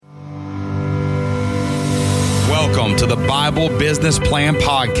Welcome to the Bible Business Plan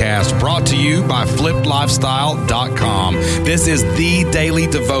Podcast, brought to you by flippedlifestyle.com. This is the daily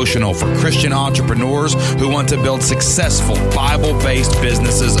devotional for Christian entrepreneurs who want to build successful Bible-based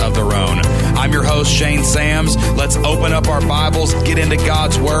businesses of their own. I'm your host, Shane Sams. Let's open up our Bibles, get into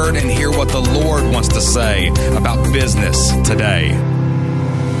God's Word, and hear what the Lord wants to say about business today.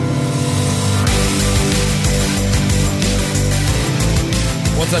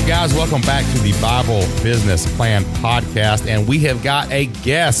 What's up, guys? Welcome back to the Bible Business Plan Podcast, and we have got a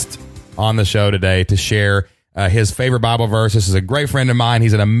guest on the show today to share his favorite Bible verse. This is a great friend of mine.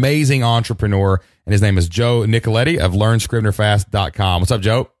 He's an amazing entrepreneur, and his name is Joe Nicoletti of LearnScrivenerFast.com. What's up,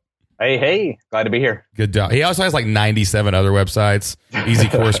 Joe? Hey. Glad to be here. Good job. He also has like 97 other websites, Easy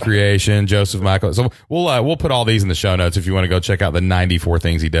Course Creation, Joseph Nicoletti. So we'll put all these in the show notes if you want to go check out the 94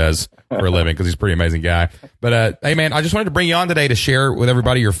 things he does for a living, because he's a pretty amazing guy. But hey, man, I just wanted to bring you on today to share with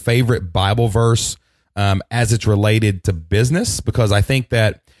everybody your favorite Bible verse as it's related to business, because I think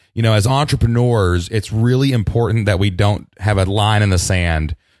that, you know, as entrepreneurs, it's really important that we don't have a line in the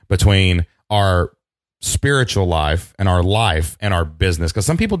sand between our spiritual life and our business, because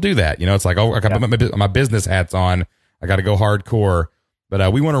some people do that. You know, it's like, oh, I got to put my business hats on, I got to go hardcore.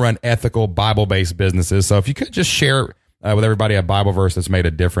 But we want to run ethical Bible-based businesses. So if you could just share with everybody a Bible verse that's made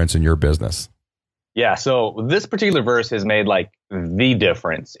a difference in your business. Yeah, so this particular verse has made like the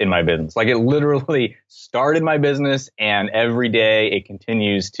difference in my business. Like, it literally started my business, and every day it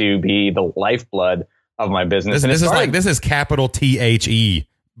continues to be the lifeblood of my business. This is capital THE.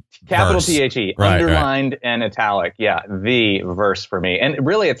 Capital verse. THE, underlined and italic. Yeah, the verse for me. And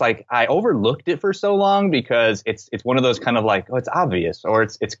really, it's like I overlooked it for so long because it's one of those kind of like, oh, it's obvious, or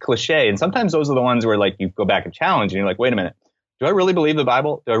it's cliche. And sometimes those are the ones where like you go back and challenge and you're like, wait a minute, do I really believe the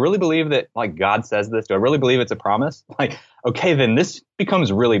Bible? Do I really believe that like God says this? Do I really believe it's a promise? Like, okay, then this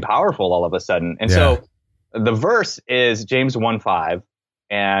becomes really powerful all of a sudden. And so the verse is James 1:5,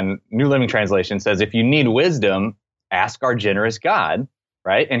 and New Living Translation says, if you need wisdom, ask our generous God.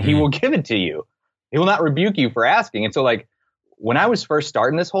 Right. And he will give it to you. He will not rebuke you for asking. And so like when I was first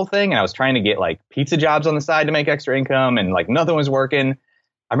starting this whole thing and I was trying to get like pizza jobs on the side to make extra income and like nothing was working,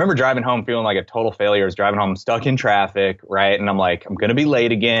 I remember driving home feeling like a total failure. I was driving home stuck in traffic. Right. And I'm like, I'm going to be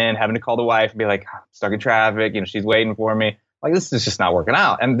late again, having to call the wife and be like, I'm stuck in traffic. You know, she's waiting for me. Like, this is just not working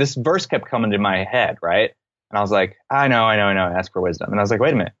out. And this verse kept coming to my head. Right. And I was like, I know. Ask for wisdom. And I was like,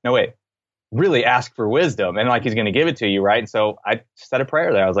 wait a minute. No, wait. Really ask for wisdom, and like he's going to give it to you, right? And so I said a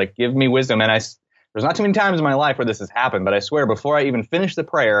prayer there. I was like, give me wisdom. And there's not too many times in my life where this has happened, but I swear before I even finished the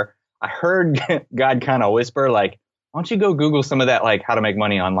prayer, I heard God kind of whisper like, why don't you go Google some of that, like how to make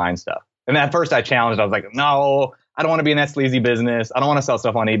money online stuff? And at first I challenged. I was like, no, I don't want to be in that sleazy business. I don't want to sell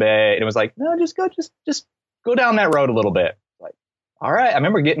stuff on eBay. And it was like, no, just go down that road a little bit. Like, all right. I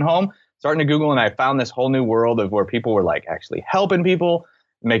remember getting home, starting to Google, and I found this whole new world of where people were like actually helping people,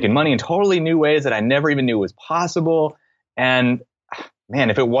 making money in totally new ways that I never even knew was possible. And man,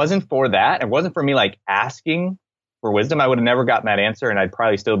 if it wasn't for that, it wasn't for me like asking for wisdom, I would have never gotten that answer. And I'd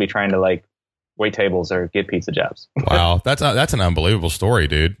probably still be trying to like wait tables or get pizza jobs. Wow. That's an unbelievable story,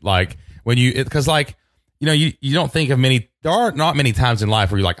 dude. Like when because like, you know, you don't think of there are not many times in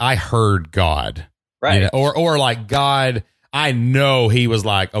life where you're like, I heard God, right? You know, or like God, I know he was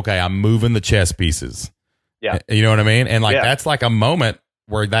like, okay, I'm moving the chess pieces. Yeah. You know what I mean? And like, that's like a moment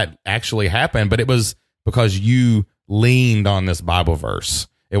where that actually happened, but it was because you leaned on this Bible verse.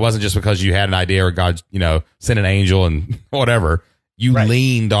 It wasn't just because you had an idea or God, you know, sent an angel and whatever. You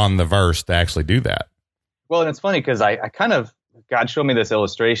leaned on the verse to actually do that. Well, and it's funny because I kind of, God showed me this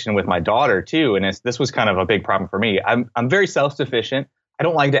illustration with my daughter too. And this was kind of a big problem for me. I'm very self-sufficient. I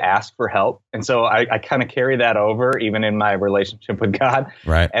don't like to ask for help. And so I kind of carry that over even in my relationship with God.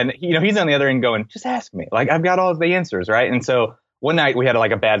 Right. And, you know, he's on the other end going, just ask me. Like, I've got all of the answers. Right. And so one night we had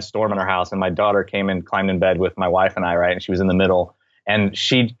like a bad storm in our house, and my daughter came and climbed in bed with my wife and I, right? And she was in the middle, and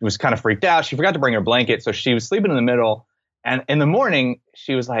she was kind of freaked out. She forgot to bring her blanket, so she was sleeping in the middle. And in the morning,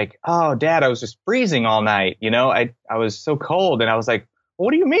 she was like, oh, Dad, I was just freezing all night. You know, I was so cold. And I was like, well,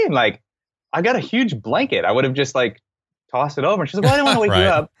 what do you mean? Like, I got a huge blanket. I would have just like tossed it over. And she's like, well, I didn't want to wake you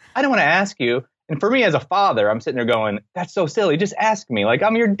up. I didn't want to ask you. And for me as a father, I'm sitting there going, that's so silly. Just ask me. Like,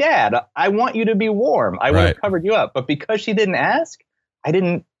 I'm your dad. I want you to be warm. I would have covered you up. But because she didn't ask, I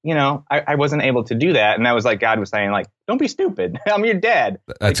didn't, you know, I wasn't able to do that. And that was like God was saying, like, don't be stupid. I'm your dad.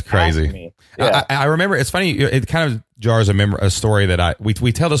 That's like, crazy. Yeah. I remember, it's funny. It kind of jars a story that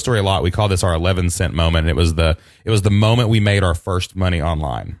we tell the story a lot. We call this our 11-cent moment. And it was the moment we made our first money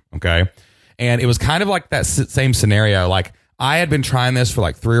online. Okay. And it was kind of like that same scenario. Like, I had been trying this for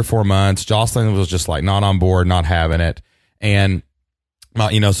like 3 or 4 months. Jocelyn was just like not on board, not having it. And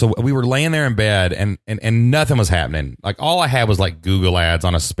So we were laying there in bed and nothing was happening. Like all I had was like Google ads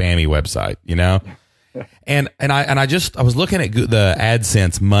on a spammy website, and I was looking at the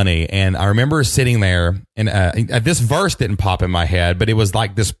AdSense money, and I remember sitting there, and this verse didn't pop in my head, but it was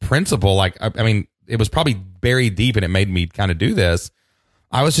like this principle. Like, I mean, it was probably buried deep, and it made me kind of do this.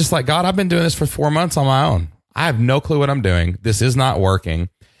 I was just like, God, I've been doing this for 4 months on my own. I have no clue what I'm doing. This is not working.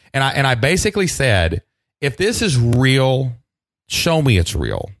 And I basically said, if this is real, show me it's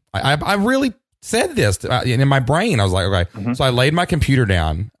real. I really said this in my brain. I was like, okay. Mm-hmm. So I laid my computer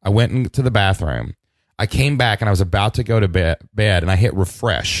down. I went into the bathroom. I came back and I was about to go to bed and I hit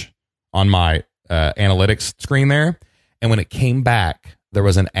refresh on my analytics screen there. And when it came back, there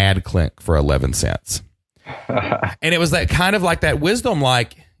was an ad click for 11 cents. And it was that kind of like that wisdom,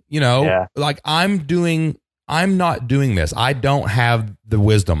 like, like I'm not doing this. I don't have the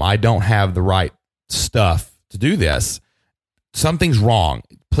wisdom. I don't have the right stuff to do this. Something's wrong.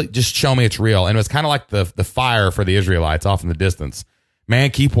 Please, just show me it's real. And it was kind of like the fire for the Israelites off in the distance.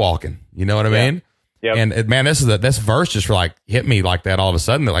 Man, keep walking. You know what I mean? Yep. And man, this verse just like hit me like that all of a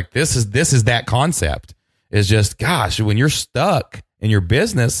sudden. Like this is that concept. Is just, gosh, when you're stuck in your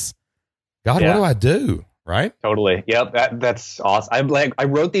business, God, what do I do? Right? Totally. Yep. That's awesome. I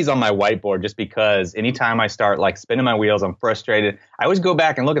wrote these on my whiteboard just because anytime I start like spinning my wheels, I'm frustrated. I always go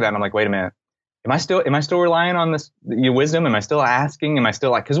back and look at that and I'm like, wait a minute. Am I still relying on this your wisdom? Am I still asking? Am I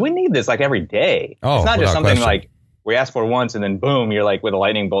still like, because we need this like every day. Oh, it's not just something like we ask for once and then boom, you're like with a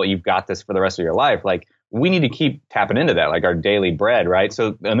lightning bolt, you've got this for the rest of your life. Like we need to keep tapping into that, like our daily bread, right?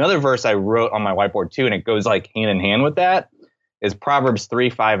 So another verse I wrote on my whiteboard too, and it goes like hand in hand with that, is Proverbs 3,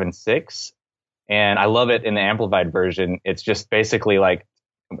 5, and 6. And I love it in the Amplified version. It's just basically like,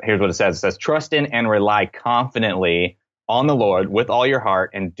 here's what it says. It says, trust in and rely confidently on the Lord with all your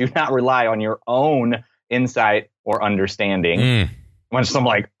heart, and do not rely on your own insight or understanding. Which I'm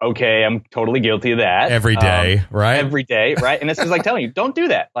like, okay, I'm totally guilty of that. Every day, right? Every day, right? And this is like telling you, don't do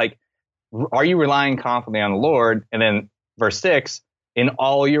that. Like, are you relying confidently on the Lord? And then verse 6, in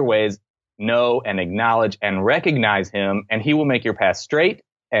all your ways, know and acknowledge and recognize him, and he will make your path straight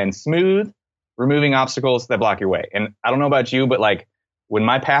and smooth, removing obstacles that block your way. And I don't know about you, but like when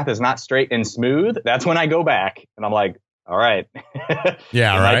my path is not straight and smooth, that's when I go back and I'm like, all right.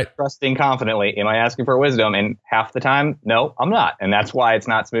 Yeah, am right. I trusting confidently? Am I asking for wisdom? And half the time, no, I'm not. And that's why it's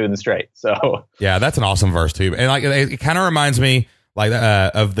not smooth and straight. So yeah, that's an awesome verse too. And like it kind of reminds me like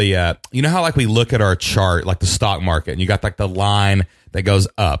of the you know how like we look at our chart, like the stock market, and you got like the line that goes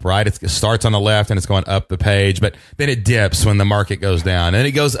up, right? It starts on the left and it's going up the page, but then it dips when the market goes down and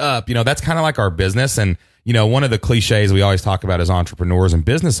it goes up. That's kind of like our business. And one of the cliches we always talk about as entrepreneurs and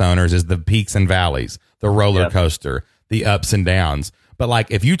business owners is the peaks and valleys, the roller coaster, the ups and downs. But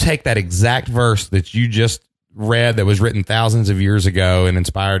like if you take that exact verse that you just read that was written thousands of years ago and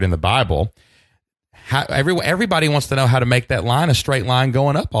inspired in the Bible, everybody wants to know how to make that line a straight line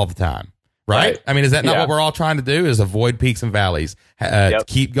going up all the time. Right? I mean, is that not what we're all trying to do, is avoid peaks and valleys,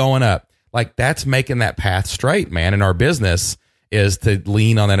 keep going up? Like that's making that path straight, man. And our business is to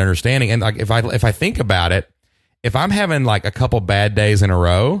lean on that understanding. And like, if I think about it, if I'm having like a couple bad days in a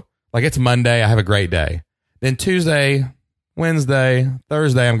row, like it's Monday, I have a great day. Then Tuesday, Wednesday,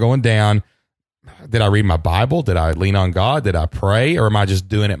 Thursday, I'm going down. Did I read my Bible? Did I lean on God? Did I pray? Or am I just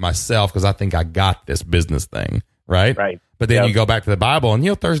doing it myself because I think I got this business thing? Right. But then you go back to the Bible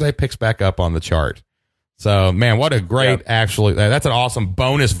and Thursday picks back up on the chart. So man, what a great, actually, that's an awesome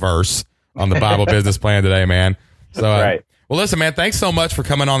bonus verse on the Bible business plan today, man. So, well, listen, man, thanks so much for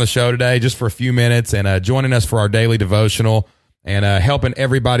coming on the show today, just for a few minutes and joining us for our daily devotional and helping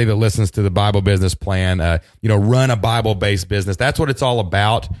everybody that listens to the Bible business plan, run a Bible-based business. That's what it's all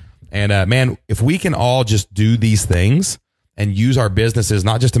about. And man, if we can all just do these things and use our businesses,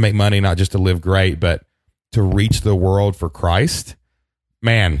 not just to make money, not just to live great, but to reach the world for Christ,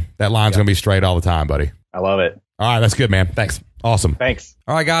 man, that line's going to be straight all the time, buddy. I love it. All right, that's good, man. Thanks. Awesome. Thanks.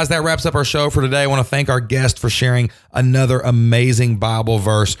 All right, guys, that wraps up our show for today. I want to thank our guest for sharing another amazing Bible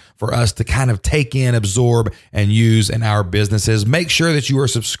verse for us to kind of take in, absorb, and use in our businesses. Make sure that you are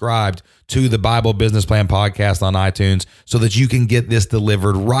subscribed to the Bible Business Plan podcast on iTunes so that you can get this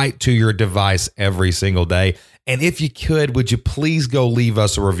delivered right to your device every single day. And if you could, would you please go leave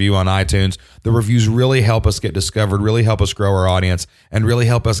us a review on iTunes? The reviews really help us get discovered, really help us grow our audience, and really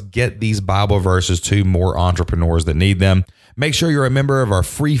help us get these Bible verses to more entrepreneurs that need them. Make sure you're a member of our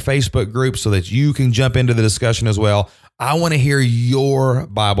free Facebook group so that you can jump into the discussion as well. I want to hear your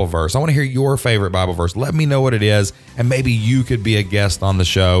Bible verse. I want to hear your favorite Bible verse. Let me know what it is, and maybe you could be a guest on the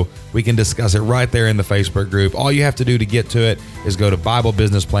show. We can discuss it right there in the Facebook group. All you have to do to get to it is go to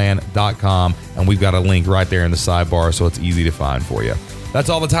BibleBusinessPlan.com, and we've got a link right there in the sidebar, so it's easy to find for you. That's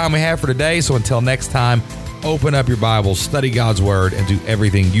all the time we have for today. So until next time, open up your Bible, study God's Word, and do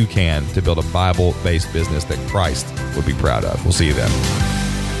everything you can to build a Bible-based business that Christ would be proud of. We'll see you then.